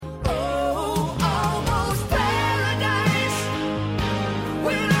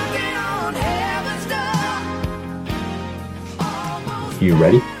You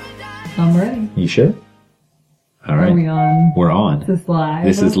ready? I'm ready. You sure? All right. Are we on? We're on. Is this live?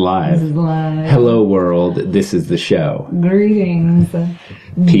 This is live. This is live. Hello, world. This is the show. Greetings.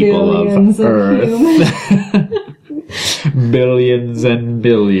 People billions of Earth. humans. Billions and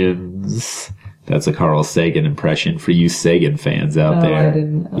billions. That's a Carl Sagan impression for you Sagan fans out there. I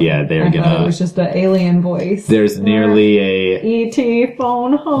didn't know. Yeah, they're I gonna. thought it was just an alien voice. There's nearly a. E.T.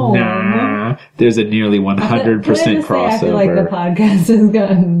 phone home. Nah. There's a nearly 100% crossover. I feel like the podcast has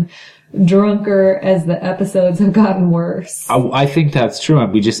gotten drunker as the episodes have gotten worse. I think that's true.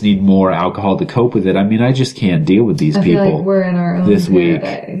 We just need more alcohol to cope with it. I mean, I just can't deal with these I people. feel like we're in our own this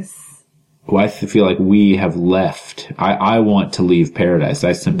paradise. Well, I feel like we have left. I want to leave paradise.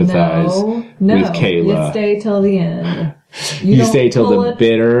 I sympathize with Kayla. You stay till the end. You stay till the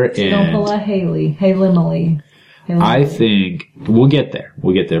bitter end. You don't pull a Haley. I think we'll get there.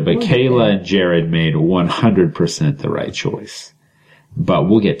 But Kayla and Jared made 100% the right choice. But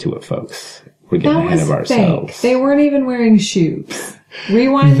we'll get to it, folks. We're getting ahead of ourselves. Fake. They weren't even wearing shoes.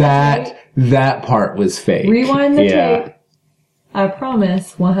 Rewind the tape. That part was fake. Rewind the tape. I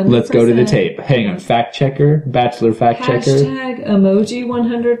promise, 100%. Let's go to the tape. Hang on, fact checker, bachelor fact checker. Hashtag emoji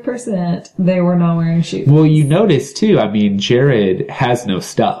 100%. They were not wearing shoes. Well, you notice too, I mean, Jared has no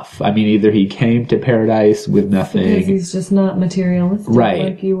stuff. I mean, either he came to paradise with nothing. Because he's just not materialistic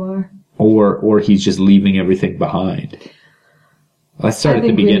like you are. Or he's just leaving everything behind. Let's start at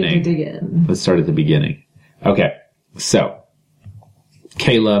the beginning. Let's start at the beginning. Okay, so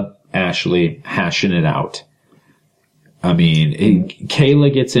Kayla, Ashley, hashing it out. I mean,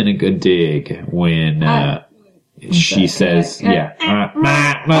 Kayla gets in a good dig when she says, stop,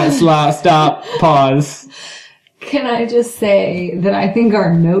 pause. Can I just say that I think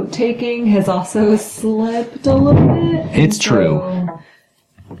our note-taking has also slipped a little bit? It's true.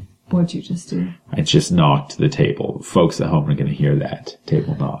 What'd you just do? I just knocked the table. Folks at home are going to hear that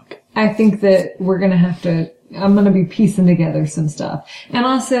table knock. I think that we're going to have to... I'm going to be piecing together some stuff. And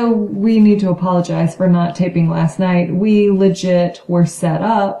also, we need to apologize for not taping last night. We legit were set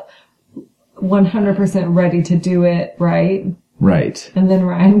up 100% ready to do it, right? Right. And then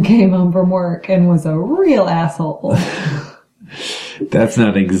Ryan came home from work and was a real asshole. That's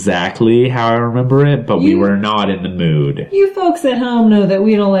not exactly how I remember it, but we were not in the mood. You folks at home know that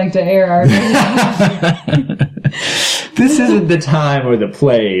we don't like to air our This isn't the time or the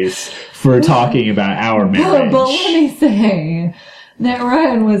place for talking about our marriage. But let me say that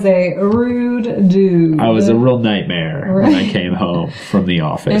Ryan was a rude dude. I was a real nightmare when I came home from the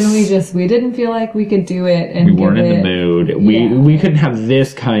office. And we didn't feel like we could do it. And we weren't in the mood. We couldn't have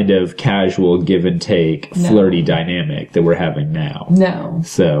this kind of casual give and take, flirty dynamic that we're having now. No.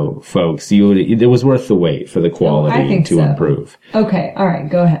 So, folks, it was worth the wait for the quality to improve. Okay, all right,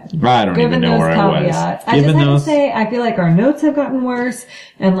 go ahead. I don't even know where I was. I just have to say, I feel like our notes have gotten worse,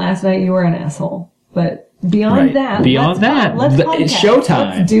 and last night you were an asshole. But beyond that, it's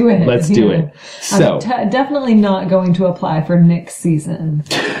showtime. Let's do it. Let's do it. So, I'm definitely not going to apply for next season.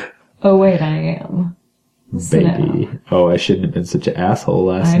 Oh wait, I am. Baby. Oh, I shouldn't have been such an asshole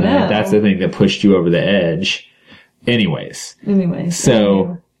last night. That's the thing that pushed you over the edge. Anyways.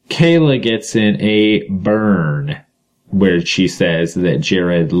 So, Kayla gets in a burn where she says that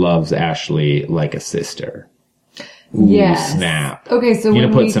Jared loves Ashley like a sister. Ooh, yes. Snap. Okay, so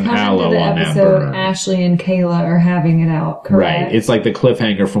when we come into the episode, Ashley and Kayla are having it out, correct? Right. It's like the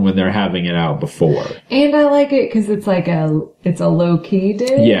cliffhanger from when they're having it out before. And I like it because it's like it's a low-key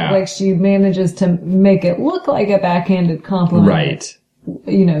dig. Yeah. Like she manages to make it look like a backhanded compliment. Right.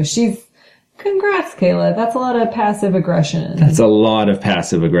 You know, congrats, Kayla. That's a lot of passive aggression. That's a lot of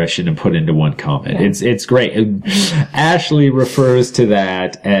passive aggression to put into one comment. Yeah. It's great. Ashley refers to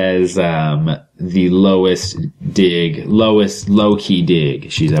that as the lowest low-key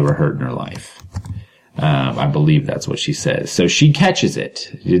dig she's ever heard in her life. I believe that's what she says. So she catches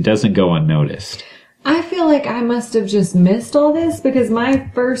it. It doesn't go unnoticed. I feel like I must have just missed all this because my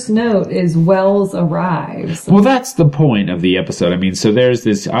first note is Wells arrives. Well, that's the point of the episode. I mean, so there's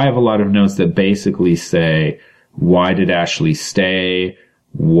this, I have a lot of notes that basically say, why did Ashley stay?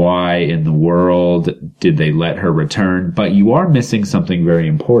 Why in the world did they let her return? But you are missing something very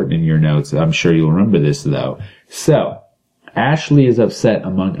important in your notes. I'm sure you'll remember this though. So, Ashley is upset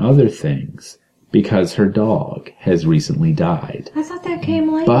among other things because her dog has recently died. I thought that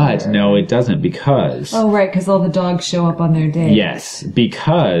came later. But no, it doesn't because... Oh, right, because all the dogs show up on their day. Yes,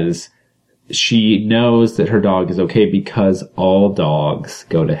 because she knows that her dog is okay because all dogs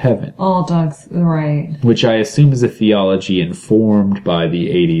go to heaven. All dogs, right. Which I assume is a theology informed by the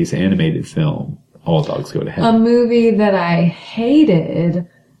 80s animated film, All Dogs Go to Heaven. A movie that I hated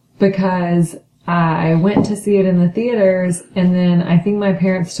because I went to see it in the theaters, and then I think my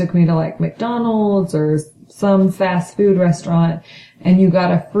parents took me to like McDonald's or some fast food restaurant, and you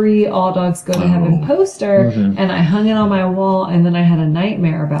got a free All Dogs Go to Heaven poster, and I hung it on my wall, and then I had a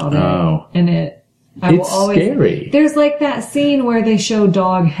nightmare about it. And it's scary. There's like that scene where they show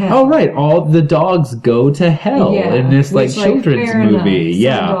dog hell. Oh, right. All the dogs go to hell in this like children's movie.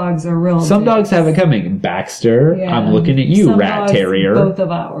 Some dogs are real. Some dogs have it coming. Baxter, I'm looking at you, some rat dogs, terrier. Both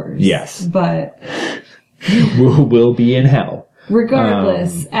of ours. Yes. But will be in hell.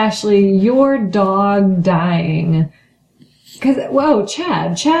 Regardless, Ashley, your dog dying. Chad's mom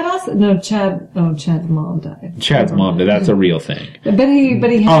died. Chad's mom died. That's a real thing. But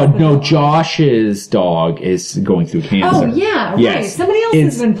he has Josh's dog is going through cancer. Oh, yeah, yes. right. Somebody else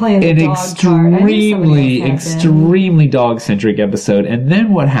has been playing the dog card. Extremely dog-centric episode. And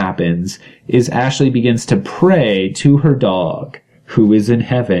then what happens is Ashley begins to pray to her dog, who is in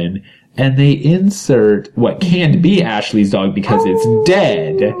heaven, and they insert what can't be Ashley's dog because it's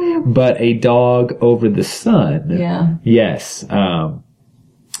dead, but a dog over the sun. Yeah. Yes. I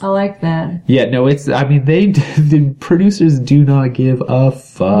like that. Yeah, no, the producers do not give a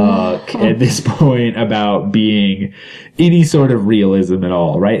fuck at this point about being any sort of realism at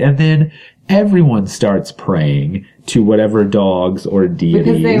all, right? And then everyone starts praying to whatever dogs or deities.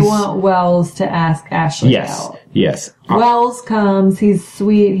 Because they want Wells to ask Ashley out. Yes. Wells comes. He's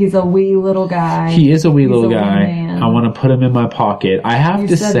sweet. He's a wee little guy. He is a wee little guy. I want to put him in my pocket. I have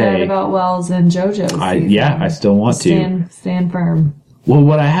to say. You said that about Wells and JoJo's season. Yeah, I still want to. Stand firm. Well,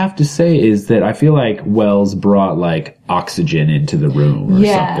 what I have to say is that I feel like Wells brought like oxygen into the room or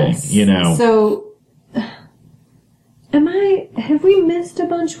something, you know? So, have we missed a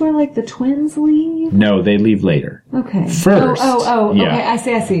bunch where like the twins leave? No, they leave later. Okay. First. Okay, I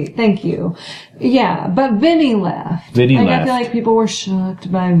see. Thank you. Yeah, but Vinny left. I feel like people were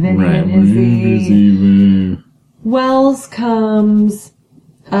shocked by Vinny and Izzy. Wells comes,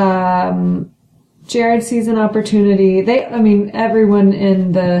 Jared sees an opportunity. Everyone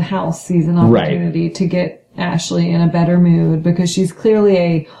in the house sees an opportunity to get Ashley in a better mood because she's clearly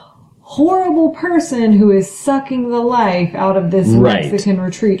a horrible person who is sucking the life out of this Mexican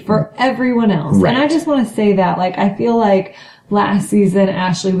retreat for everyone else. Right. And I just want to say that, like, I feel like last season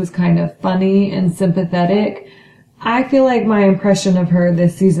Ashley was kind of funny and sympathetic. I feel like my impression of her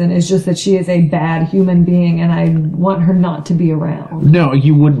this season is just that she is a bad human being and I want her not to be around. No,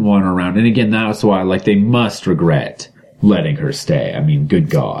 you wouldn't want her around. And again, that's why, like, they must regret letting her stay. I mean, good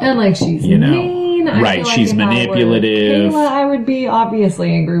God. And like, she's mean. She's manipulative. Kayla, I would be obviously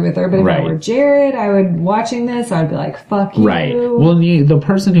angry with her, but if I were Jared, watching this, I'd be like, fuck you. Right. Well, the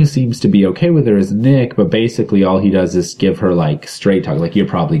person who seems to be okay with her is Nick, but basically all he does is give her, like, straight talk, like, you're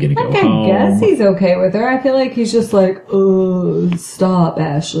probably gonna go home. I guess he's okay with her. I feel like he's just like, stop,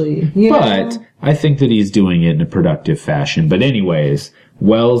 Ashley. But I think that he's doing it in a productive fashion. But anyways,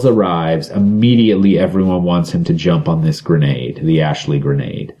 Wells arrives. Immediately everyone wants him to jump on this grenade, the Ashley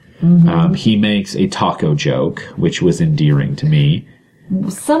grenade. Mm-hmm. He makes a taco joke, which was endearing to me.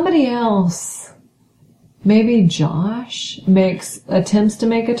 Somebody else, maybe Josh, attempts to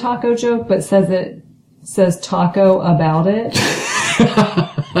make a taco joke, but says taco about it.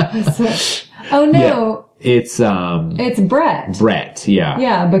 Oh no. Yeah, it's Brett. Brett, yeah.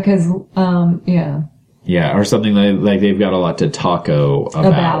 Yeah, because, Yeah, or something like they've got a lot to taco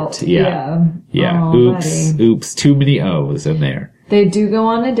about. Yeah. Oh, Oops, too many O's in there. They do go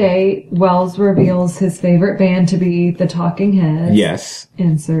on a date. Wells reveals his favorite band to be the Talking Heads. Yes.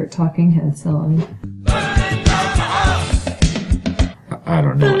 Insert Talking Heads song. I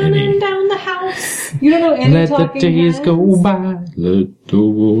don't know any. Burning down the house. You don't know any Talking Heads? Let the days go by. Let the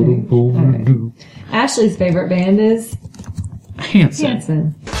water go. Ashley's favorite band is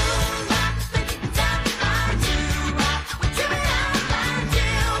Hanson.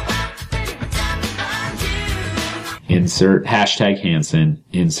 Insert hashtag Hanson.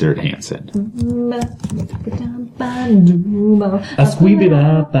 Insert Hanson. We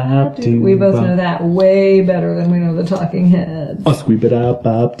both know that way better than we know the Talking Heads. Oh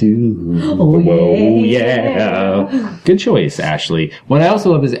yeah. Good choice, Ashley. What I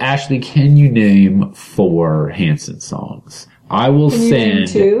also love is, Ashley, can you name 4 Hanson songs? I will send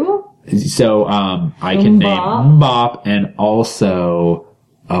 2. So I can name Bop and also.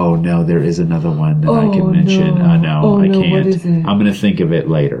 Oh no, there is another one that I can mention. No, I can't. What is it? I'm going to think of it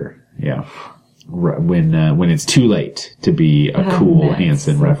later. Yeah, when it's too late to be a cool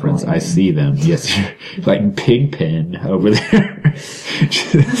Hanson reference. I see them. Yes, like Pigpen over there.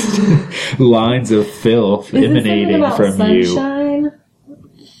 Just lines of filth emanating from sunshine?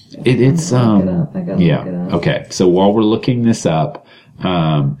 you. It's I gotta look it up. Okay, so while we're looking this up,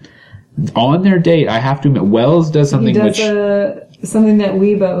 On their date, I have to admit, Wells does something He does something that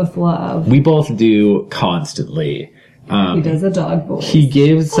we both love. we both do constantly. He does a dog voice. He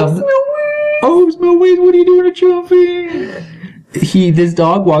gives some. Oh, Smell Ways, what are you doing to Chumpy? This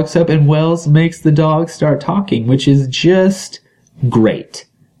dog walks up and Wells makes the dog start talking, which is just great.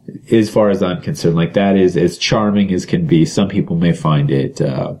 As far as I'm concerned, like that is as charming as can be. Some people may find it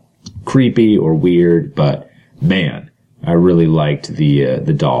creepy or weird, but man, I really liked the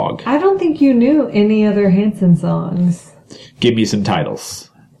dog. I don't think you knew any other Hanson songs. Give me some titles.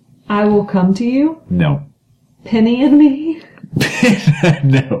 I Will Come to You. No. Penny and Me.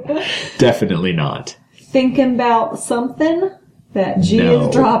 No, definitely not. Thinking About Something. That G No.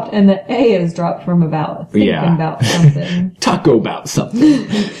 is dropped and the A is dropped from about. Thinking Yeah. About Something. Taco about something.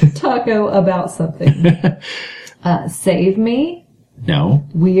 Taco About Something. Save Me. No,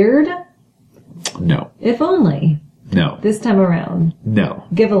 Weird. no, If Only. no, This time around. no.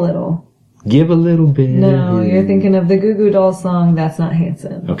 Give a Little. Give a little bit. No, you're thinking of the Goo Goo Dolls song. That's not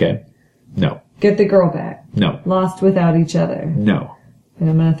Hanson. Okay. No, Get the Girl Back. no, Lost Without Each Other. no. And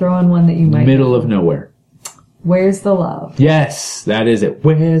I'm going to throw in one that you might Middle know. of nowhere. Where's the Love? Yes, that is it.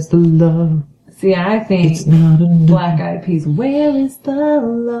 Where's the love? See, I think It's not enough. Black Eyed Peas. Where is the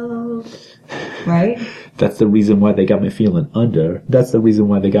love? Right? That's the reason why they got me feeling under. That's the reason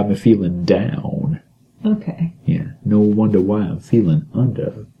why they got me feeling down. Okay. Yeah, no wonder why I'm feeling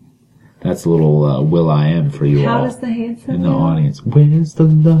under. That's a little Will I Am for you How all does the Hanson in the go? audience. Where's the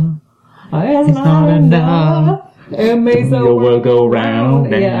love? It's not enough. It makes the The world go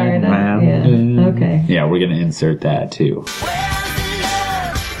round and Yeah, right, round. yeah. Okay. Yeah, we're gonna insert that too.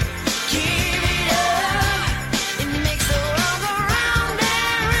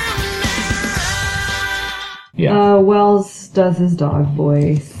 Yeah, Wells does his dog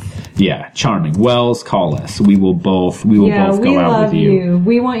voice. yeah, charming. Wells, call us. We will both Yeah, both we go out love with you.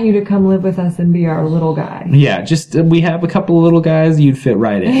 We want you to come live with us and be our little guy. Yeah, just we have a couple of little guys. You'd fit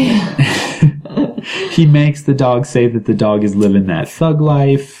right in. He makes the dog say that the dog is living that thug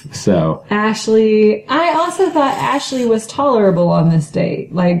life. So Ashley, I also thought Ashley was tolerable on this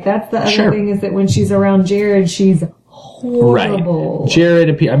date. Like, that's the other Sure. thing is that when she's around Jared, she's horrible. right,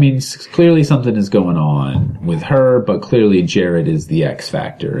 Jared. I mean, clearly something is going on with her, but clearly Jared is the X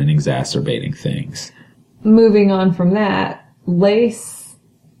factor in exacerbating things. Moving on from that, Lace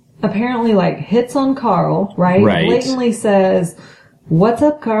apparently like hits on Carl, right? Right. Blatantly says, "What's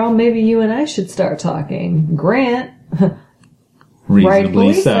up, Carl? Maybe you and I should start talking." Grant Reasonably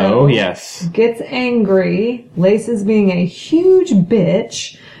Rightfully so. yes. gets angry. Lace is being a huge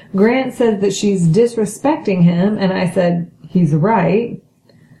bitch. Grant says that she's disrespecting him, and I said, he's right.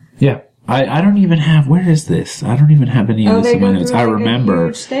 Yeah. I don't even have, where is this? I don't even have any of this they in my go notes. through I like remember. a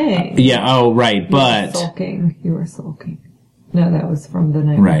huge thing. Yeah, oh, right, You but. were sulking. You were sulking. No, that was from the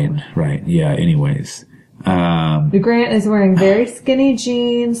night. Right, before. right, yeah, anyways. The Grant is wearing very skinny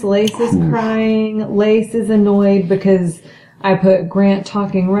jeans. Lace is crying. Lace is annoyed because I put Grant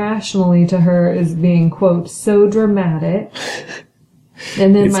talking rationally to her as being, quote, so dramatic.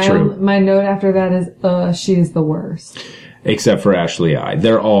 And then It's true. my note after that is, she is the worst. Except for Ashley I.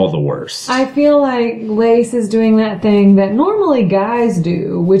 They're all the worst. I feel like Lace is doing that thing that normally guys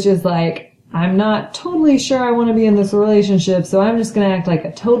do, which is like, I'm not totally sure I want to be in this relationship, so I'm just going to act like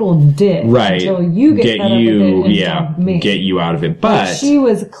a total dick Right. until you get fed up with it and dump me. get you out of it. But She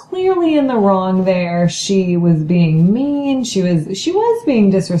was clearly in the wrong there. She was being mean. She was being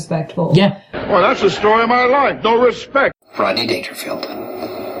disrespectful. yeah, Well, that's the story of my life. No respect. Rodney Dangerfield.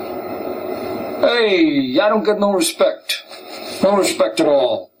 Hey, I don't get no respect. No respect at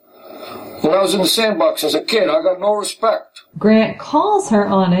all. When I was in the sandbox as a kid, I got no respect. Grant calls her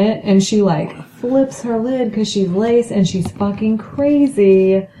on it, and she like flips her lid because she's Lace and she's fucking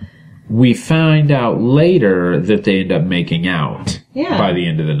crazy. we find out later that they end up making out Yeah. by the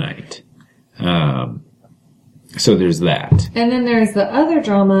end of the night. So there's that. And then there's the other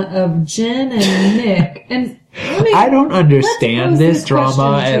drama of Jen and Nick. And let me- I don't understand let's pose this drama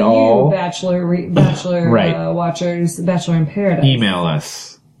question to at you, all. Bachelor Right. watchers, Bachelor in Paradise. Email us.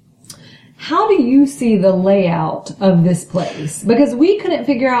 How do you see the layout of this place? Because we couldn't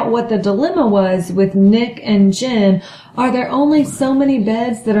figure out what the dilemma was with Nick and Jen. Are there only so many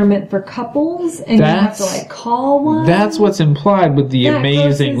beds that are meant for couples and you have to like call one? That's what's implied with the That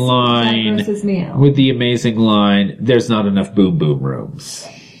amazing grosses- line. that grosses me out. With the amazing line, there's not enough boom boom rooms.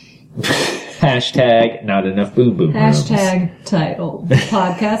 Hashtag not enough boom boom rooms. Hashtag title.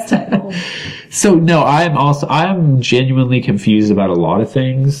 Podcast title. So no, I'm genuinely confused about a lot of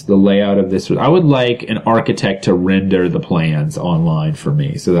things. The layout of this, I would like an architect to render the plans online for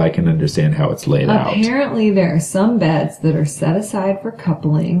me so that I can understand how it's laid out. Apparently there are some beds that are set aside for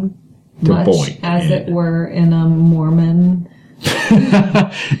coupling much boink as in. it were in a Mormon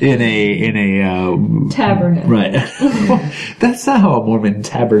in a tabernacle. right. That's not how a Mormon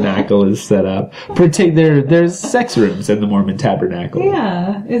tabernacle is set up. There's sex rooms in the Mormon tabernacle.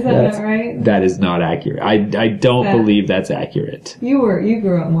 Yeah, is that not right? That is not accurate. I don't believe that's accurate. You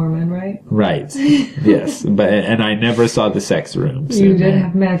grew up Mormon, right? Right. Yes, and I never saw the sex rooms. You did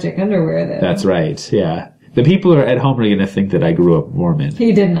have magic underwear, though. That's right. Yeah. The people at home are going to think that I grew up Mormon.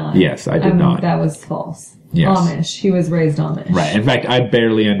 He did not. Yes, I did not. That was false. Yes. Amish. He was raised Amish. Right. In fact, I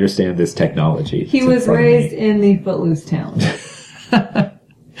barely understand this technology. He was raised in the Footloose town.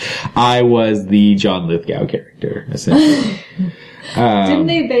 I was the John Lithgow character, essentially. Didn't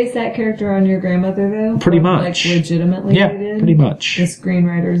they base that character on your grandmother, though? Pretty much. Like, legitimately, Yeah, they did? pretty much. The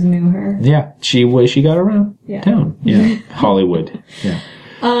screenwriters knew her. Yeah, she got around town. Yeah, Hollywood. Yeah.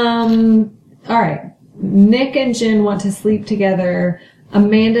 All right. Nick and Jen want to sleep together.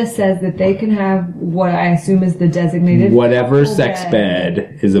 Amanda says that they can have what I assume is the designated Whatever couple sex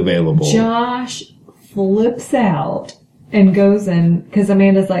bed is available. Josh flips out and goes in because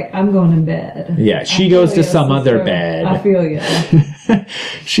Amanda's like, I'm going in bed. Yeah, she goes to some other bed. I feel you.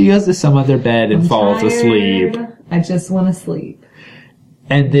 She goes to some other bed and falls Tired. asleep. I just want to sleep.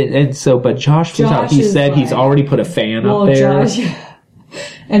 But Josh flips out. He is said he's like- already put a fan up there. Josh,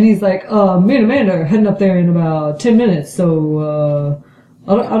 and he's like, me and Amanda are heading up there in about 10 minutes, so,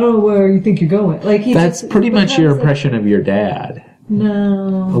 I don't know where you think you're going. Like That's pretty much your impression of your dad.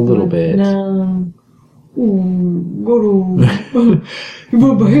 No. A little bit. No. Ooh, go to... you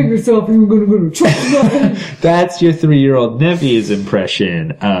better behave yourself and you're going to go to church. That's your 3-year-old nephew's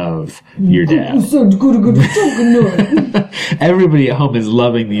impression of your dad. Everybody at home is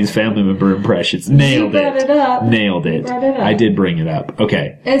loving these family member impressions. Nailed brought it up. Nailed it. Brought it up. I did bring it up.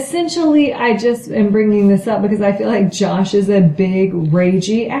 Okay. Essentially, I just am bringing this up because I feel like Josh is a big,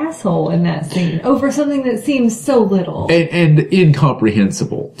 ragey asshole in that scene over something that seems so little. And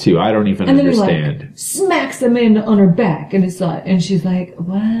incomprehensible, too. I don't even And then he understand. smacks Amanda on her back, and she's like,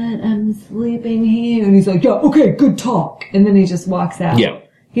 "What? I'm sleeping here." And he's like, "Yeah, okay, good talk." And then he just walks out. Yeah.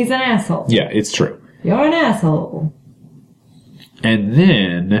 He's an asshole. Yeah, it's true. You're an asshole. And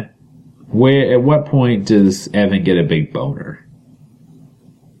then, at what point does Evan get a big boner?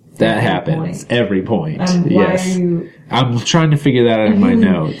 That Every happens. point. Every point. Why Yes. are you... I'm trying to figure that out in my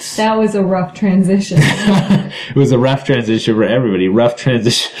notes. That was a rough transition. It was a rough transition for everybody. Rough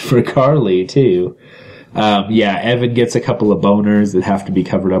transition for Carly, too. Evan gets a couple of boners that have to be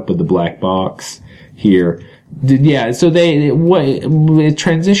covered up with the black box here. Yeah, so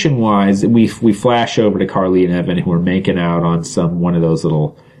transition-wise, we flash over to Carly and Evan who are making out on one of those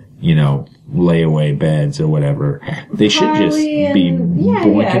little, layaway beds or whatever. They should just be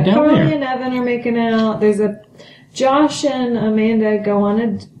boinking down Carly there. and Evan are making out. There's Josh and Amanda go on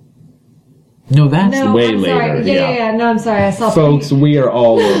a... No, that's way I'm later. sorry. Yeah. No, I'm sorry. I saw... Folks, we are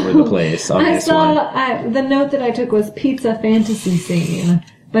all over the place on this one. The note that I took was pizza fantasy scene,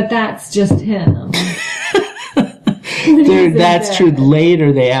 but that's just him. Dude, that's true.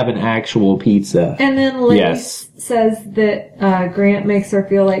 Later, they have an actual pizza. And then Lace Yes. says that Grant makes her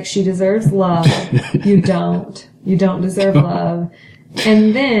feel like she deserves love. You don't. You don't deserve love.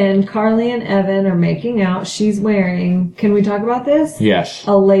 And then Carly and Evan are making out. She's wearing, can we talk about this? Yes.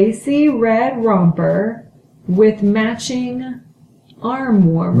 A lacy red romper with matching arm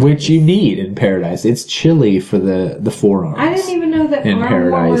warmers. Which you need in Paradise. It's chilly for the forearms. I didn't even know that in arm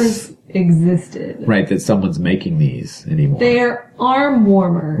Paradise. warmers existed. Right, that someone's making these anymore. They're arm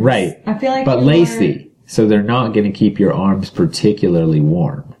warmers. Right. I feel like But you lacy. So they're not going to keep your arms particularly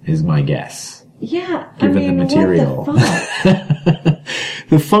warm, is my guess. Yeah, Given the material. What the fuck?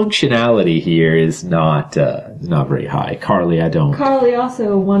 The functionality here is not very high. Carly, I don't. Carly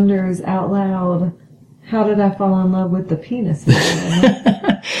also wonders out loud, how did I fall in love with the penis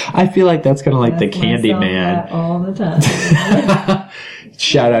man? I feel like that's kind of like the Ask myself Candyman. that all the time.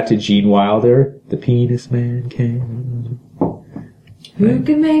 Shout out to Gene Wilder. The penis man came. Who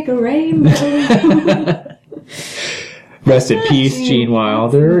can make a rainbow? Rest in peace, Gene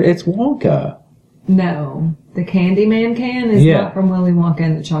Wilder. It's Wonka. No, the Candyman can is Yeah. not from Willy Wonka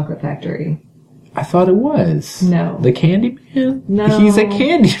and the Chocolate Factory. I thought it was. No. The Candyman? No. He's a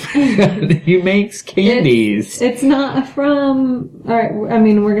Candyman. He makes candies. It's not from... Alright, I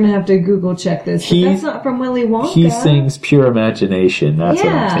mean, we're going to have to Google check this. But that's not from Willy Wonka. He sings Pure Imagination. That's what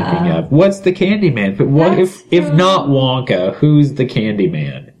I'm Yeah. thinking of. What's the Candyman? But what That's if from- not Wonka, who's the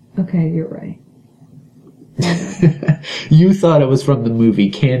Candyman? Okay, you're right. You thought it was from the movie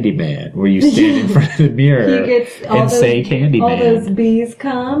Candyman, where you stand in front of the mirror He gets all and those, say Candyman. all those bees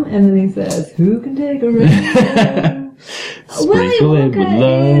come, and then he says, "Who can take a rainbow?" Sprinkle Willy it with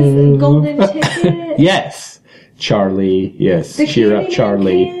Wonka is love. Golden Ticket. Yes. Charlie. Yes. The Cheer up, Candyman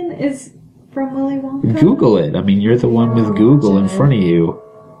Charlie. can is from Willy Wonka. Google it. I mean, you're the one with Google in front of you.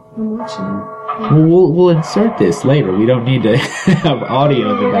 I'm watching it. Well, we'll insert this later. We don't need to have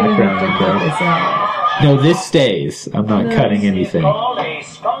audio in the We're gonna have to cut background. this out. No, this stays. I'm not No. cutting anything.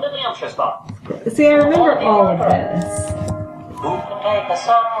 See, I remember all of this.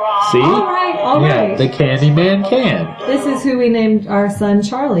 See? All right, all Yeah, right. the Candyman can. This is who we named our son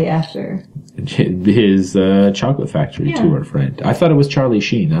Charlie after. His chocolate factory Yeah. tour friend. I thought it was Charlie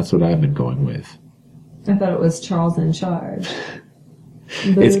Sheen. That's what I've been going with. I thought it was Charles in Charge.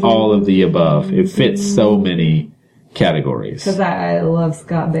 It's all of the above. It fits so many categories. Because I love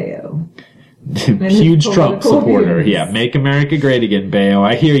Scott Baio. Huge his Trump political supporter. views. Yeah, make America great again, Bayo.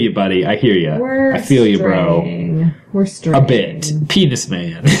 I hear you, buddy. I hear you. We're I feel you, bro. straying. We're straying. A bit. Penis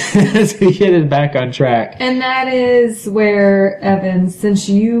man. So we get it back on track. And that is where Evans, since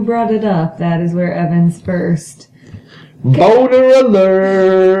you brought it up, that is where Evans first. Boner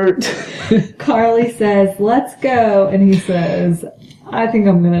alert! Carly says, let's go. And he says, I think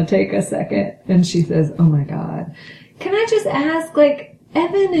I'm going to take a second. And she says, oh my God. Can I just ask, like,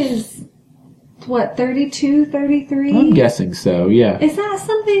 Evan is, what, 32, 33? I'm guessing so, yeah. Is that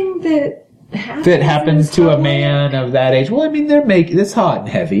something that happens? That happens in to a public? man of that age. Well, I mean, it's hot and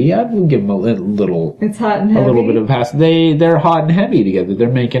heavy. I will give them a little It's hot and a heavy. little bit of a pass. They're hot and heavy together. They're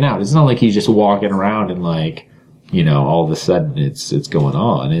making out. It's not like he's just walking around and like, you know, all of a sudden it's going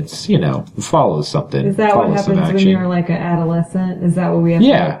on. It's, you know, it follows something. Is that what follows some happens when action. you're like an adolescent? Is that what we have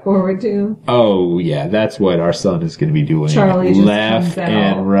Yeah. to look forward to? Oh yeah, that's what our son is going to be doing. Charlie just left comes out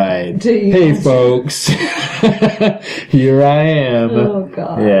and right. to you. Hey folks, here I am. Oh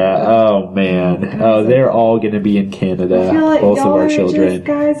God. Yeah. Oh man. Oh, they're all going to be in Canada. I feel like Both of y'all our are children. just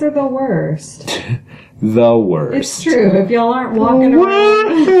guys are the worst. The worst. It's true. If y'all aren't walking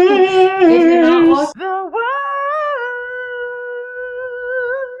around, if you're not walking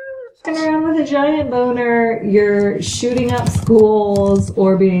around with a giant boner, you're shooting up schools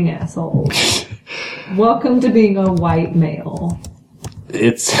or being assholes. Welcome to being a white male.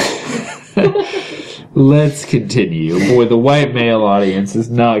 It's. Let's continue. Boy, the white male audience is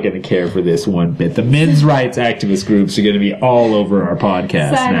not going to care for this one bit. The men's rights activist groups are going to be all over our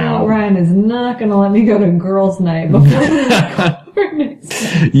podcast Side now. note, Ryan is not going to let me go to girls' night before the record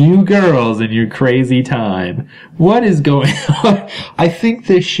next week. You girls and your crazy time. What is going on? I think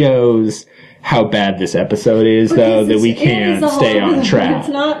this shows how bad this episode is, though, that we can't stay on track.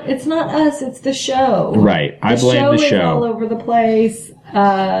 It's not us, it's the show. Right. I blame the is show. all over the place.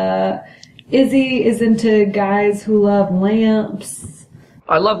 Izzy is into guys who love lamps.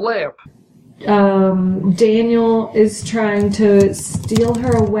 I love lamp. Daniel is trying to steal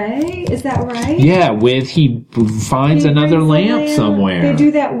her away. Is that right? Yeah, he finds He another brings the lamp somewhere. They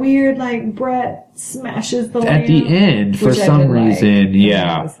do that weird, like, Brett smashes the lamp. At the end, for which I some did like. reason, That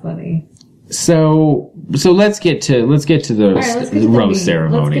yeah. was funny. So let's get to the let's get to the rose meat.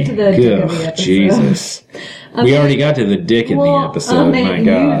 ceremony. Let's get to the dick of the Ugh, episode. Jesus. We already got to the dick in the episode. My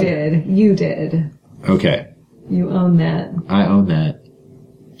God. You did. Okay, You own that. I own that.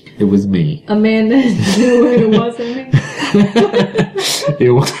 It was me. Amanda knew it wasn't me.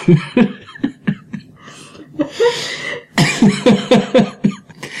 It was.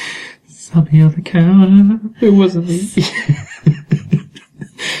 Something on the counter. It wasn't me.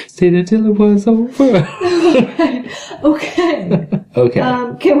 Stayed until it was over. Okay. Okay.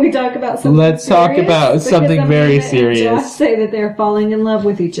 Can we talk about something Let's talk serious? about Because something very Amanda and serious. Josh say that they're falling in love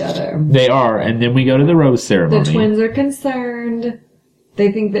with each other. They are, and then we go to the rose ceremony. The twins are concerned.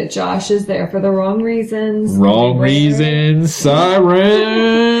 They think that Josh is there for the wrong reasons. Wrong They wear- reason,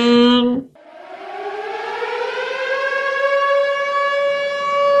 siren.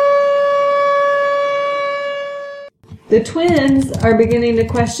 The twins are beginning to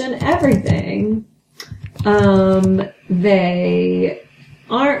question everything. They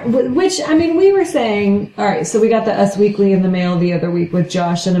aren't, which, I mean, we were saying, alright, so we got the Us Weekly in the mail the other week with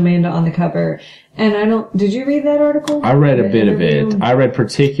Josh and Amanda on the cover. And did you read that article? I read a The bit of interview? it. I read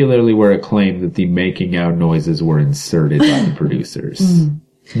particularly where it claimed that the making out noises were inserted by the producers.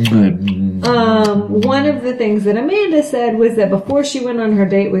 One of the things that Amanda said was that before she went on her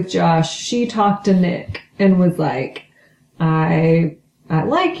date with Josh, she talked to Nick and was like, I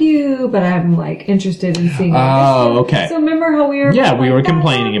like you, but I'm like interested in seeing you. Oh, okay. So remember how we were Yeah, we like, were that's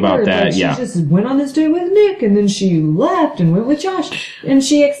complaining about awkward. that, Like, yeah. She just went on this date with Nick and then she left and went with Josh and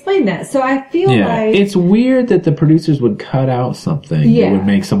she explained that. So I feel Yeah, like it's weird that the producers would cut out something Yeah. that would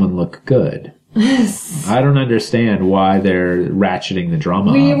make someone look good. I don't understand why they're ratcheting the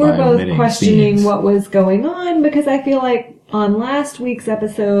drama we up were by both omitting questioning scenes. what was going on because I feel like on last week's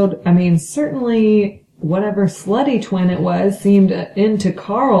episode, I mean, certainly whatever slutty twin it was seemed into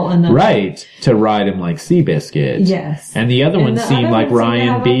Carl enough. Right. To ride him like Seabiscuit. Yes. And the other one seemed like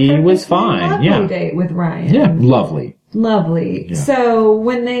Ryan B was fine. Yeah. Date with Ryan. Yeah. Lovely. Lovely. Yeah. So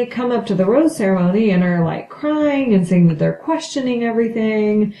when they come up to the rose ceremony and are like crying and saying that they're questioning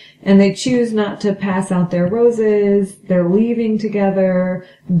everything and they choose not to pass out their roses, they're leaving together.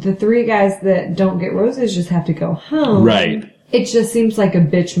 The three guys that don't get roses just have to go home. Right. It just seems like a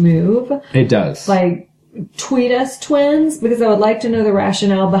bitch move. It does. Like, tweet us, twins, because I would like to know the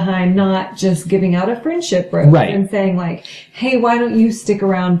rationale behind not just giving out a friendship rose Right. and saying like, hey, why don't you stick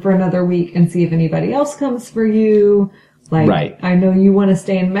around for another week and see if anybody else comes for you? Like, Right. I know you want to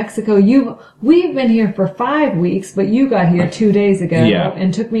stay in Mexico. We've been here for 5 weeks, but you got here 2 days ago Yeah.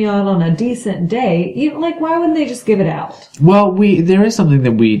 and took me out on a decent date. Why wouldn't they just give it out? Well, there is something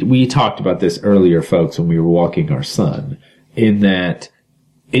that we talked about this earlier, folks, when we were walking our son, in that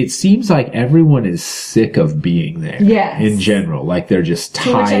it seems like everyone is sick of being there. Yes. In general. Like they're just To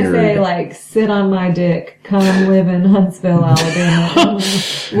which I tired. say, like, sit on my dick, come live in Huntsville, Alabama,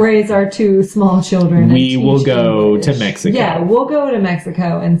 and raise our 2 small children. and We will teach go English. to Mexico. Yeah, we'll go to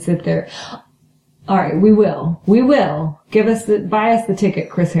Mexico and sit there. All right, we will. We will. Buy us the ticket,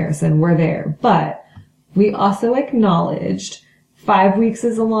 Chris Harrison. We're there. But we also acknowledged 5 weeks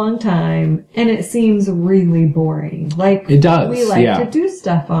is a long time, and it seems really boring. Like, It does, we like yeah. to do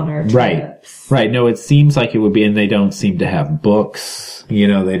stuff on our trips. Right. No, it seems like it would be, and they don't seem to have books. You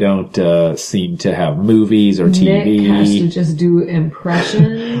know, they don't seem to have movies or TV. Nick has to just do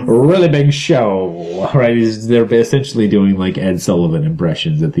impressions. A really big show, right? They're essentially doing like Ed Sullivan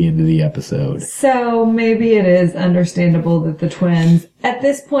impressions at the end of the episode. So maybe it is understandable that the twins, at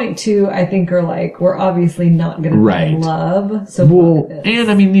this point too, I think are like, we're obviously not going to Right. find love. So Well, fuck this.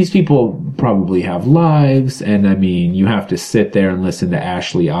 and I mean, these people probably have lives, and I mean, you have to sit there and listen to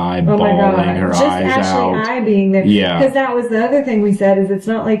Ashley I Oh my bawling God. her Just eyes Ashley out. I being there. Yeah. Because that was the other thing we said is it's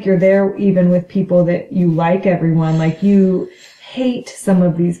not like you're there even with people that you like everyone. Like you hate some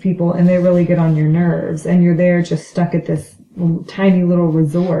of these people and they really get on your nerves and you're there just stuck at this tiny little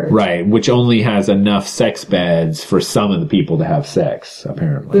resort. Right, which only has enough sex beds for some of the people to have sex,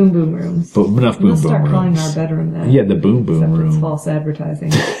 apparently. Boom boom rooms. But enough boom We'll start boom calling rooms. our bedroom that. Yeah, the boom boom Except it's room. false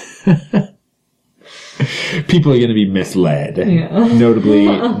advertising. People are going to be misled. Yeah. Notably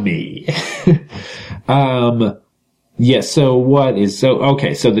me. So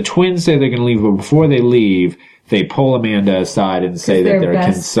the twins say they're going to leave, but before they leave, they pull Amanda aside and say that they're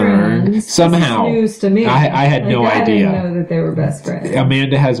best concerned. friends. Somehow. This is news to me. I had no I idea. didn't know that they were best friends.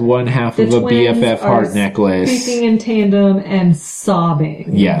 Amanda has one half The of a twins BFF are heart necklace. speaking in tandem and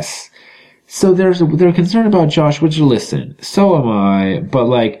sobbing. Yes. So they're concerned about Josh, which listen, so am I, but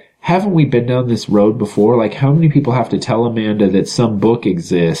like, haven't we been down this road before? Like, how many people have to tell Amanda that some book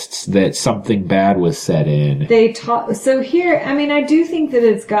exists, that something bad was set in? They talk. So here, I mean, I do think that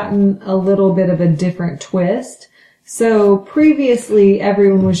it's gotten a little bit of a different twist. So previously,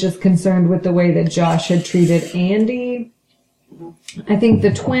 everyone was just concerned with the way that Josh had treated Andy. I think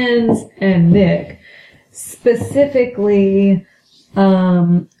the twins and Nick specifically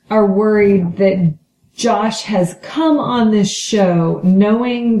are worried that Josh has come on this show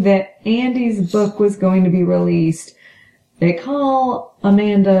knowing that Andy's book was going to be released. They call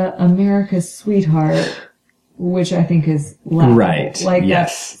Amanda America's sweetheart, which I think is laughable. Right, Like,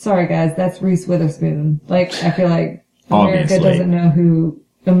 yes. sorry guys, that's Reese Witherspoon. Like, I feel like America Obviously. doesn't know who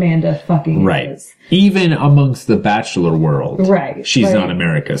Amanda fucking Right. is. Even amongst the Bachelor world. Right, She's like- not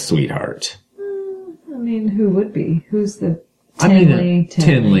America's sweetheart. I mean, who would be? Who's the Tinley.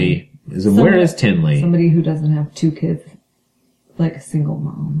 Tinley. Where is Tinley? Somebody who doesn't have 2 kids, like a single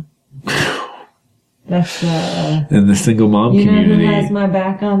mom. That's, In the single mom you know community. who has my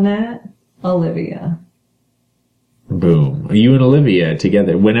back on that? Olivia. Boom. You and Olivia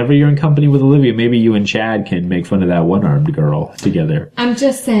together. Whenever you're in company with Olivia, maybe you and Chad can make fun of that one-armed girl together. I'm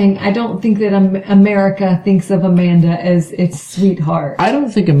just saying, I don't think that America thinks of Amanda as its sweetheart. I don't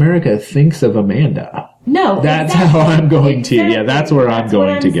think America thinks of Amanda. No, That's exactly. how I'm going to. Yeah, Exactly. that's where I'm That's going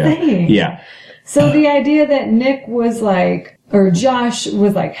what to I'm go. saying. Yeah. So the idea that Nick was like, or Josh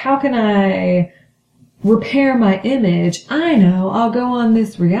was like, how can I repair my image? I know, I'll go on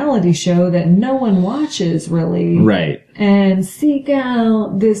this reality show that no one watches really. Right. And seek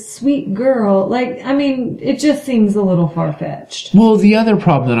out this sweet girl. Like, I mean, it just seems a little far-fetched. Well, the other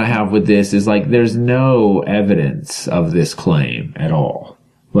problem that I have with this is like there's no evidence of this claim at all.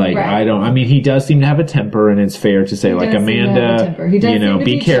 Like, Right. he does seem to have a temper, and it's fair to say, like, does seem to have a Amanda, temper. He does you know, seem to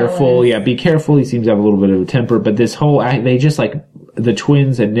be be careful. jealous. Yeah, be careful. He seems to have a little bit of a temper, but this whole, they just, like, the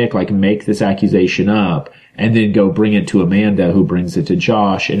twins and Nick, like, make this accusation up, and then go bring it to Amanda, who brings it to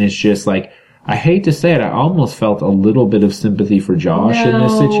Josh. And it's just like, I hate to say it, I almost felt a little bit of sympathy for Josh in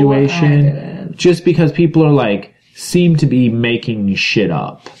this situation. I didn't. Just because people are like, seem to be making shit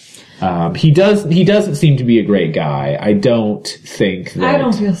up. He doesn't seem to be a great guy. I don't think that. I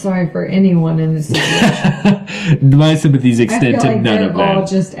don't feel sorry for anyone in this situation. My sympathies I extend feel to like none they're of them. all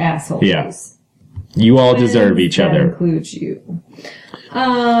just assholes. Yeah. You all deserve each That other. includes you.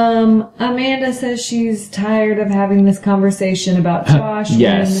 Amanda says she's tired of having this conversation about Josh.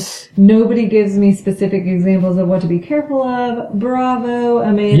 Yes. When nobody gives me specific examples of what to be careful of. Bravo,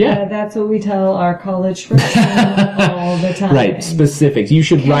 Amanda. Yeah. That's what we tell our college freshmen all the time. Right, specifics. You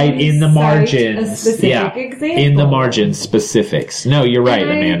should write in the cite margins. a specific example? In the margins, specifics. No, you're right,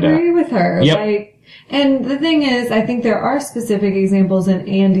 And Amanda. I agree with her. Yep. And the thing is, I think there are specific examples in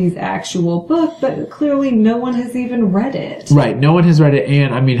Andy's actual book, but clearly no one has even read it. Right, no one has read it,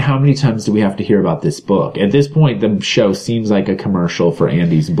 and I mean, how many times do we have to hear about this book? At this point, the show seems like a commercial for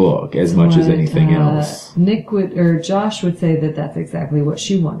Andy's book as much as But, anything else. Josh would say that that's exactly what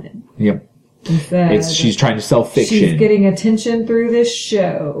she wanted. Yep. Instead, She's trying to sell fiction. she's getting attention through this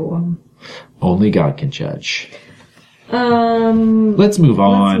show. Only God can judge. Let's Let's move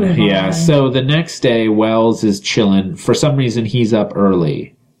on. move Yeah. on. So the next day, Wells is chilling. For some reason, he's up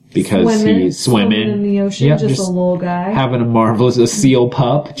early because he's swimming in the ocean, Yep, just a little guy. having a seal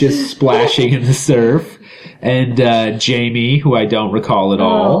pup, just splashing in the surf. And Jamie, who I don't recall at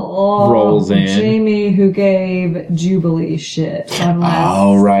all, rolls in. Jamie, who gave Jubilee shit on last.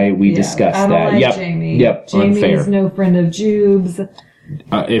 Oh, right. We Yeah, discussed I don't that. like Yep. Jamie. Yep. Jamie Unfair. is no friend of Jube's.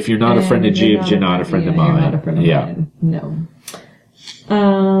 If you're not a friend of And Jube's, you're not a friend of mine. You're not a friend of Yeah. mine. No.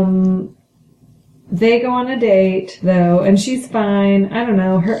 They go on a date though, and she's fine. I don't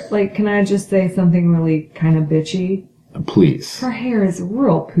know. Can I just say something really kind of bitchy? Please. Her hair is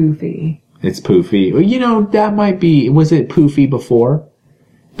real poofy. It's poofy. You know, that might be, was it poofy before?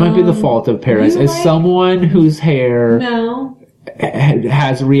 Might be the fault of Paris. you As like- someone whose hair No.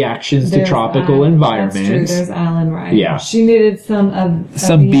 has reactions to There's tropical That's true. environments. There's Island Right. Yeah. She needed some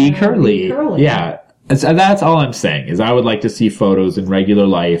B curly. curly. Yeah. That's all I'm saying is I would like to see photos in regular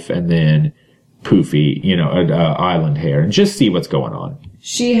life and then poofy, island hair and just see what's going on.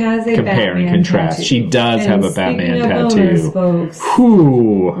 She has a Compare and Batman contrast. tattoo. She does have a speaking Batman of tattoo. Bonus, folks,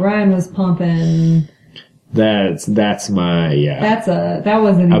 Whew. Ryan was pumping. That's my, yeah. That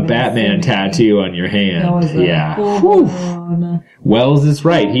wasn't A even Batman sympathy. tattoo on your hand. That was a yeah. full blown Wells is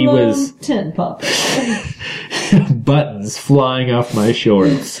right. He was tent pup. buttons flying off my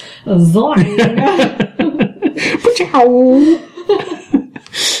shorts. Zoing.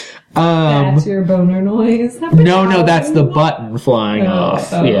 That's your boner noise. No, that's the button flying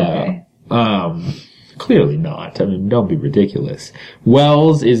off. Oh, Yeah. okay. Clearly not. I mean, don't be ridiculous.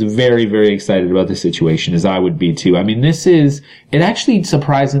 Wells is very, very excited about the situation, as I would be too. I mean, it actually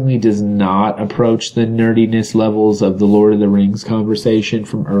surprisingly does not approach the nerdiness levels of the Lord of the Rings conversation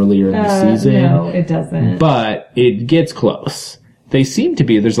from earlier in the season. No, it doesn't. But it gets close. They seem to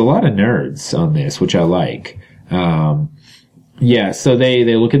be, there's a lot of nerds on this, which I like. Yeah, so they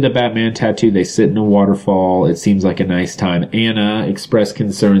look at the Batman tattoo, they sit in a waterfall, it seems like a nice time. Anna expressed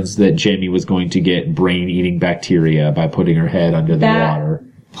concerns that Jamie was going to get brain-eating bacteria by putting her head under the water.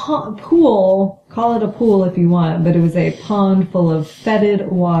 Pool, call it a pool if you want, but it was a pond full of fetid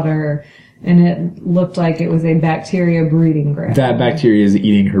water, and it looked like it was a bacteria breeding ground. That bacteria is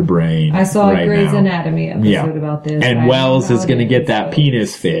eating her brain. I saw right a Grey's now. Anatomy episode about this. And I Wells know is how going to it get is, that so-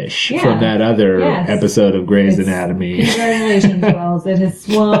 penis fish Yeah. from that other Yes. episode of Grey's It's- Anatomy. Congratulations, Wells. It has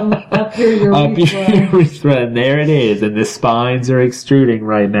swum up your urethra. Up your urethra, and there it is, and the spines are extruding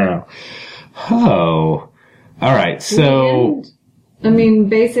right now. Oh. Alright, so...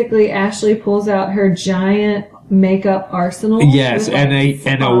 Basically, Ashley pulls out her giant makeup arsenal. Yes, with,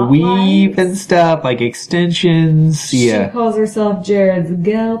 and a weave and stuff, like extensions, She calls herself Jared's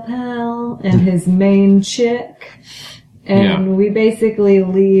gal pal and his main chick. And we basically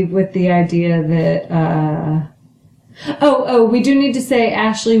leave with the idea that, we do need to say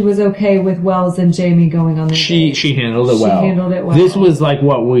Ashley was okay with Wells and Jamie going on the date. She handled it well. She handled it well. This was like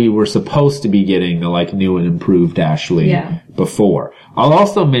what we were supposed to be getting, the like new and improved Ashley before. I'll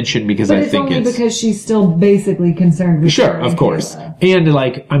also mention because But I it's think only because she's still basically concerned with Sure, Jared of and course.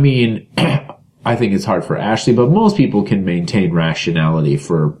 Kayla. And I think it's hard for Ashley, but most people can maintain rationality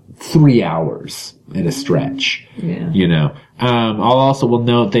for 3 hours at a stretch. Yeah. I'll also will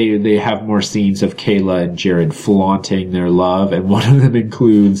note they have more scenes of Kayla and Jared flaunting their love, and one of them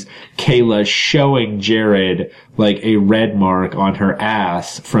includes Kayla showing Jared like a red mark on her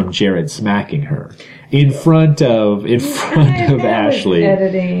ass from Jared smacking her in front of That was Ashley.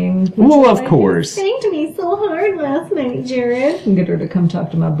 editing. Well, of course. Saying to me so so hard last night, Jared. And get her to come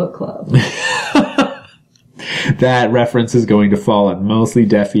talk to my book club. That reference is going to fall on mostly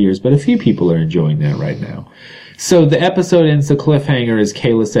deaf ears, but a few people are enjoying that right now. So the episode ends the cliffhanger as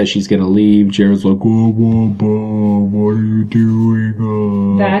Kayla says she's going to leave. Jared's like, "Whoa, whoa, Bob, what are you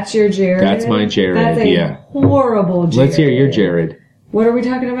doing?" That's your Jared? That's my Jared, That's a horrible Jared. Let's hear your Jared. What are we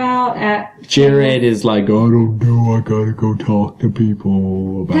talking about? Jared is like, "I don't know, I gotta go talk to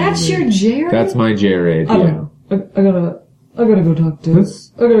people about That's it." your Jared? That's my Jared, I don't know. I gotta go talk to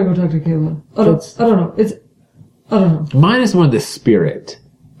Kayla. I don't know. I don't know. Mine is more the spirit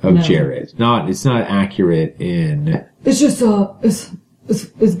of No. Jared. It's not accurate in... It's just,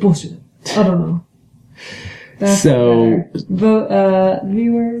 it's bullshit. I don't know. That's So, better. Vote,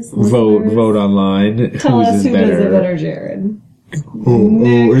 viewers, vote listeners, online. Tell us is who does it better, Jared.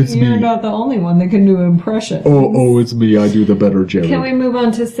 Oh, it's You're me. not the only one that can do impressions. Oh, it's me. I do the better Jared. Can we move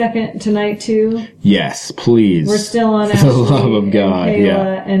on to night 2? Yes, please. We're still on For Ashley the love of God, and Kayla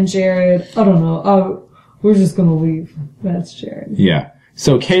yeah. and Jared. I don't know. We're just gonna leave. That's Jared. Yeah.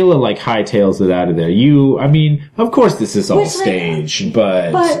 So Kayla, hightails it out of there. Of course this is all staged,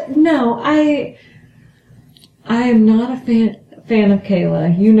 but... But, no, I am not a fan of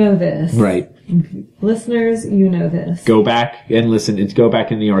Kayla. You know this. Right. Listeners, you know this. Go back and listen. Go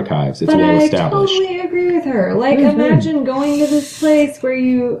back in the archives. It's But well I established. totally agree with her. Imagine going to this place where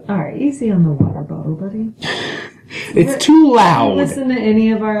you... Alright, easy on the water bottle, buddy. It's too loud. Listen to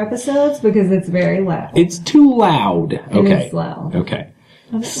any of our episodes because it's very loud. It's too loud. Okay. It's loud. Okay.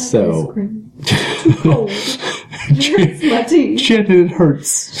 I don't like So... ice cream. Too cold. It hurts my teeth. Jen, it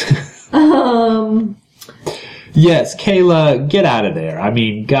hurts. Yes, Kayla, get out of there.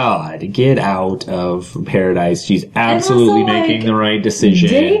 God, get out of paradise. She's absolutely also, making the right decision.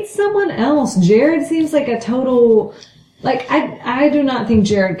 Date someone else. Jared seems like a total... I do not think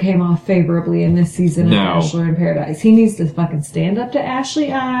Jared came off favorably in this season of Bachelor in Paradise. He needs to fucking stand up to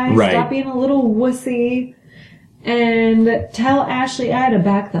Ashley I. Right. Stop being a little wussy. And tell Ashley I to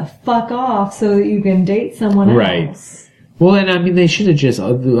back the fuck off so that you can date someone else. Well, and they should have just,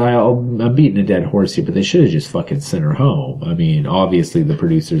 I'm beating a dead horse here, but they should have just fucking sent her home. Obviously the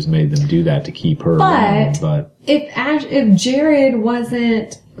producers made them do that to keep her around, but... If Jared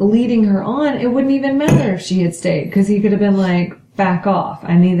wasn't leading her on, it wouldn't even matter if she had stayed, because he could have been like, back off.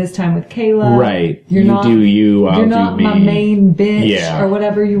 I need this time with Kayla. Right. You're not, do you, I'll you're do not me. my main bitch, or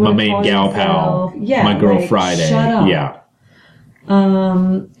whatever you want to call my main gal yourself. pal. Yeah, my girl Friday. Shut up. Yeah.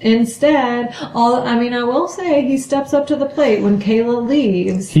 Instead, I will say he steps up to the plate when Kayla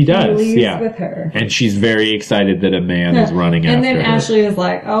leaves. He does, leaves yeah. with her. And she's very excited that a man is running after And then her. Ashley is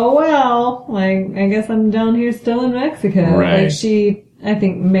like, oh well, I guess I'm down here still in Mexico. Right. She, I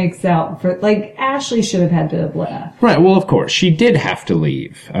think, makes out for, Ashley should have had to have left. Right, well, of course. She did have to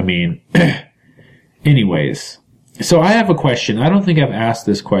leave. Anyways. So I have a question. I don't think I've asked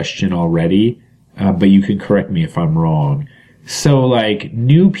this question already, but you can correct me if I'm wrong. So,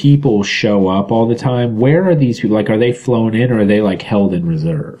 new people show up all the time. Where are these people? Are they flown in, or are they, held in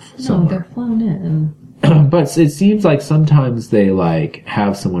reserve somewhere? No, they're flown in. But it seems like sometimes they,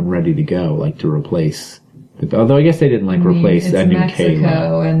 have someone ready to go, to replace... Although I guess they didn't, replace that new Mexico,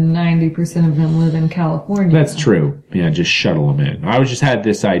 Kayla. and 90% of them live in California. That's true. Yeah, just shuttle them in. I just had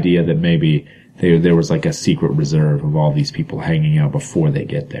this idea that maybe there was, a secret reserve of all these people hanging out before they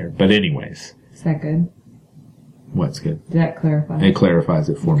get there. But anyways. Is that good? What's good? Did that clarify? It clarifies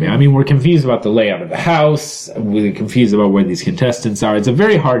it for me. We're confused about the layout of the house. We're confused about where these contestants are. It's a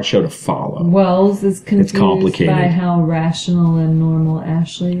very hard show to follow. Wells is confused complicated. by how rational and normal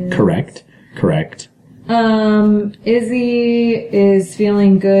Ashley is. Correct. Izzy is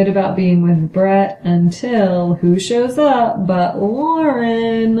feeling good about being with Brett until who shows up but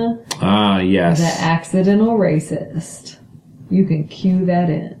Lauren, Ah, yes. the accidental racist. You can cue that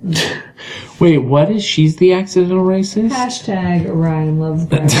in. Wait, what is she's the accidental racist? Hashtag Ryan loves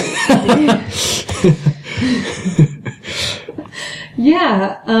Brett.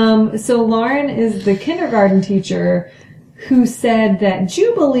 Yeah, so Lauren is the kindergarten teacher who said that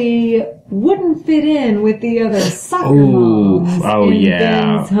Jubilee wouldn't fit in with the other soccer moms in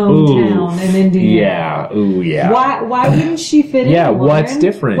Ben's hometown in Indiana. Yeah, ooh, yeah. Why wouldn't she fit in, Yeah, Lauren? what's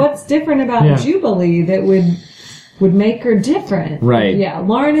different? What's different about Jubilee that would make her different? Right. Yeah,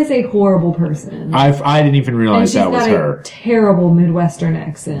 Lauren is a horrible person. I didn't even realize that was And she's got her. a terrible Midwestern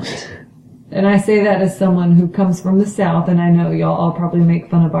accent. And I say that as someone who comes from the South, and I know y'all all probably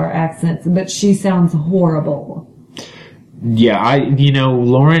make fun of our accents, but she sounds horrible. Yeah,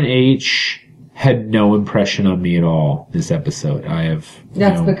 Lauren H. had no impression on me at all this episode.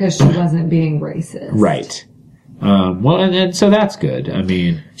 That's because she wasn't being racist. Right. Well, and so that's good. I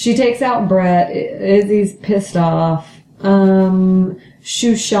mean, She takes out Brett. Izzy's pissed off.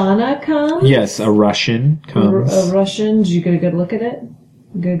 Shoshana comes. yes, a Russian comes. A Russian. Did you get a good look at it?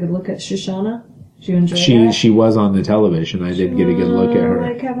 Get a good look at Shoshana? Did you enjoy that? She was on the television. I did get a good look at her.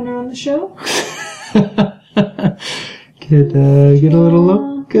 Like having her on the show? Get a little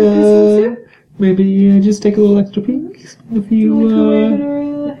look. Maybe just take a little extra peek. If you Waving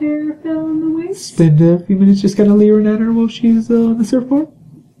her hair fell in the waist? spend a few minutes just kind of leering at her while she's on the surfboard.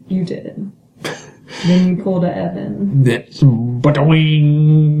 You did. Then you pulled a Evan. That's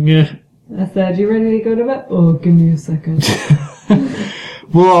wing. I said, you ready to go to bed? Oh, give me a second.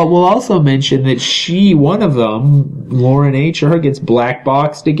 Well, we'll also mention that one of them, Lauren H. gets black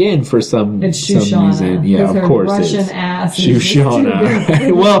boxed again for some Shoshana, reason. Yeah, 'cause of her course Russian it's ass is just too Shoshana.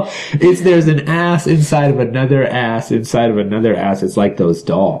 big. Well, there's an ass inside of another ass inside of another ass. It's like those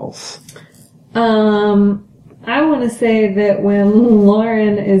dolls. I want to say that when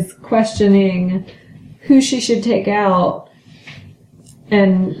Lauren is questioning who she should take out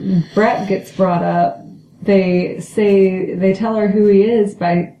and Brett gets brought up, they tell her who he is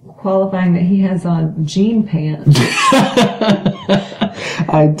by qualifying that he has on jean pants.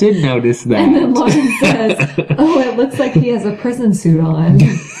 I did notice that. And then Lauren says, oh, it looks like he has a prison suit on.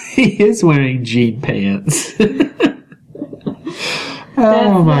 He is wearing jean pants.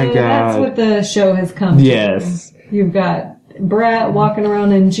 Oh my god. That's what the show has come to. Yes. You've got Brett walking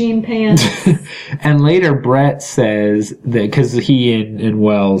around in jean pants. And later Brett says that because he and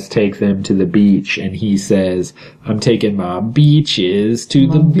Wells take them to the beach, and he says, I'm taking my beaches to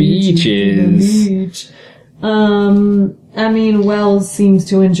the beaches. Beach. I mean, Wells seems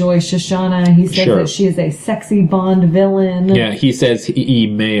to enjoy Shoshana. He says that she is a sexy Bond villain. Yeah, he says he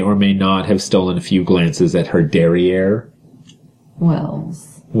may or may not have stolen a few glances at her derrière. Wells.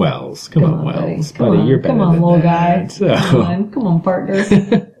 Come on, Wells. Buddy, you're better Come on, than little that. guy. So. Come on, partner.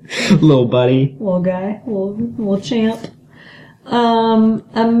 Little buddy. Little guy. Little champ.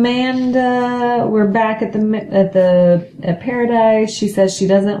 Amanda, we're back at Paradise. She says she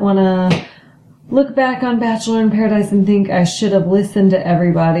doesn't want to look back on Bachelor in Paradise and think I should have listened to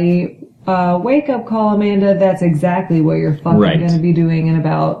everybody. Wake up call, Amanda. That's exactly what you're fucking going to be doing in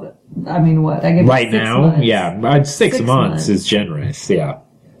about, I mean, what? I give you 6 now? months. Yeah, 6 months is generous, yeah.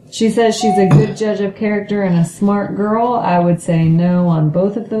 She says she's a good judge of character and a smart girl. I would say no on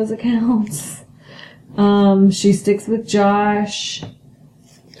both of those accounts. She sticks with Josh.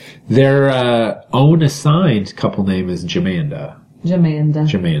 Their own assigned couple name is Jamanda.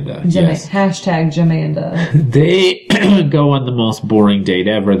 Yes. Hashtag Jamanda. They go on the most boring date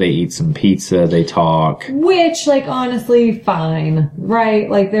ever. They eat some pizza. They talk. Which, like, honestly, fine.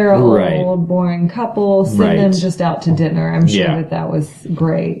 Right? Like, they're an old, boring couple. Send them just out to dinner. I'm sure that was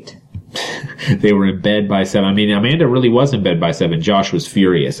great. They were in bed by 7. I mean, Amanda really was in bed by 7. Josh was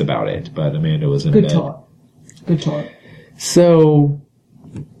furious about it, but Amanda was in bed. Good talk. So...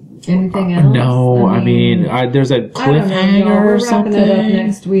 Anything else? No, I mean there's a cliffhanger or something. We're wrapping it up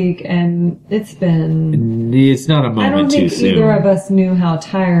next week, and it's not a moment too soon. I don't think either of us knew how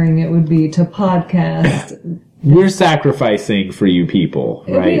tiring it would be to podcast. We're sacrificing for you people,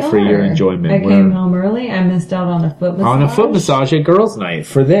 right? For your enjoyment. I came home early. I missed out on a foot massage. On a foot massage at girls' night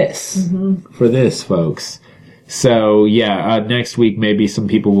for this. Mm-hmm. For this, folks. So, next week maybe some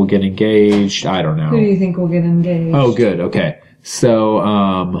people will get engaged. I don't know. Who do you think will get engaged? Oh, good. Okay.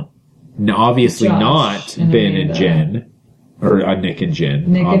 So, obviously Josh not and Ben Amanda. and Jen. Or Nick and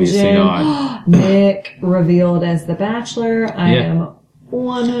Jen. Nick obviously and Jen. not. Nick revealed as the Bachelor. I am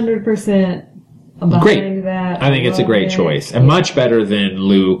 100% behind that. I think it's a great choice. And much better than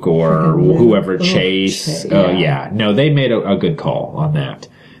Luke or whoever, Chase. No, they made a good call on that.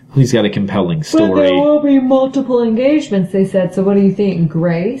 He's got a compelling story. But there will be multiple engagements, they said. So what do you think?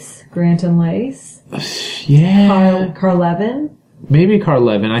 Grace? Grant and Lace? Yeah. Carlevin? Maybe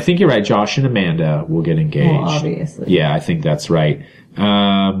Carlevin. I think you're right. Josh and Amanda will get engaged. Well, obviously. Yeah, I think that's right. Who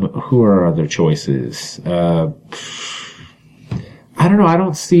are our other choices? I don't know. I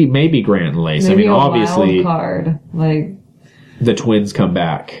don't see maybe Grant and Lace. Maybe obviously, wild card, like the twins come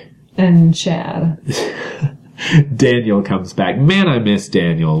back. And Chad. Daniel comes back. Man, I miss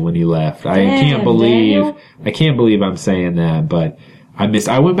Daniel when he left. I can't believe I'm saying that, but I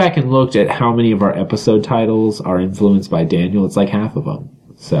went back and looked at how many of our episode titles are influenced by Daniel. It's like half of them.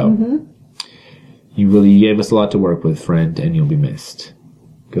 So you really gave us a lot to work with, friend, and you'll be missed.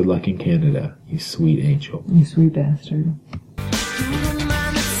 Good luck in Canada, you sweet angel. You sweet bastard.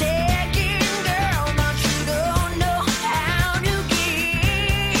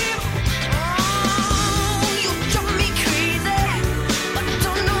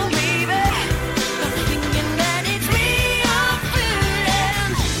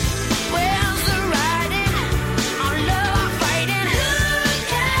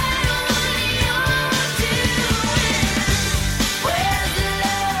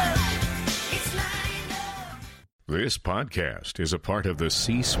 This podcast is a part of the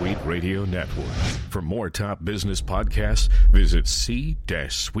C-Suite Radio Network. For more top business podcasts, visit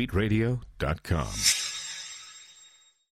c-suiteradio.com.